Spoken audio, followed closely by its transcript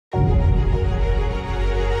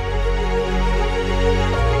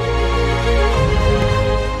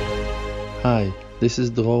Hi, this is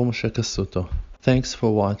Dror Moshe Kasuto. Thanks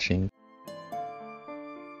for watching.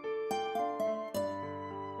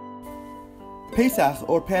 Pesach,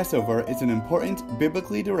 or Passover, is an important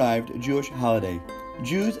biblically derived Jewish holiday.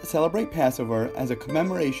 Jews celebrate Passover as a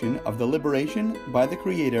commemoration of the liberation by the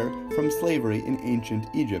Creator from slavery in ancient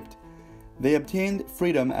Egypt. They obtained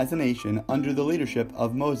freedom as a nation under the leadership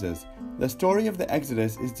of Moses. The story of the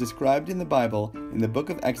Exodus is described in the Bible in the book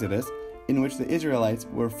of Exodus, in which the Israelites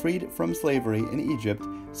were freed from slavery in Egypt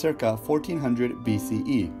circa 1400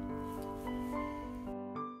 BCE.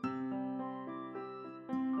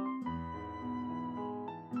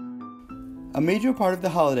 A major part of the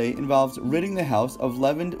holiday involves ridding the house of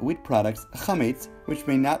leavened wheat products, chametz, which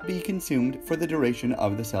may not be consumed for the duration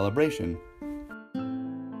of the celebration.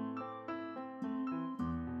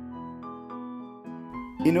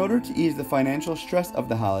 In order to ease the financial stress of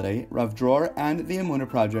the holiday, Rav Dror and the Emunah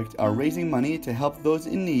Project are raising money to help those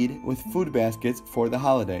in need with food baskets for the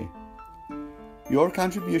holiday. Your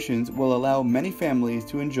contributions will allow many families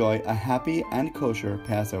to enjoy a happy and kosher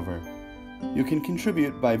Passover. You can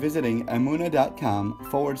contribute by visiting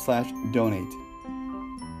emunah.com/donate.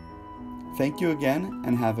 Thank you again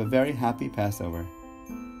and have a very happy Passover.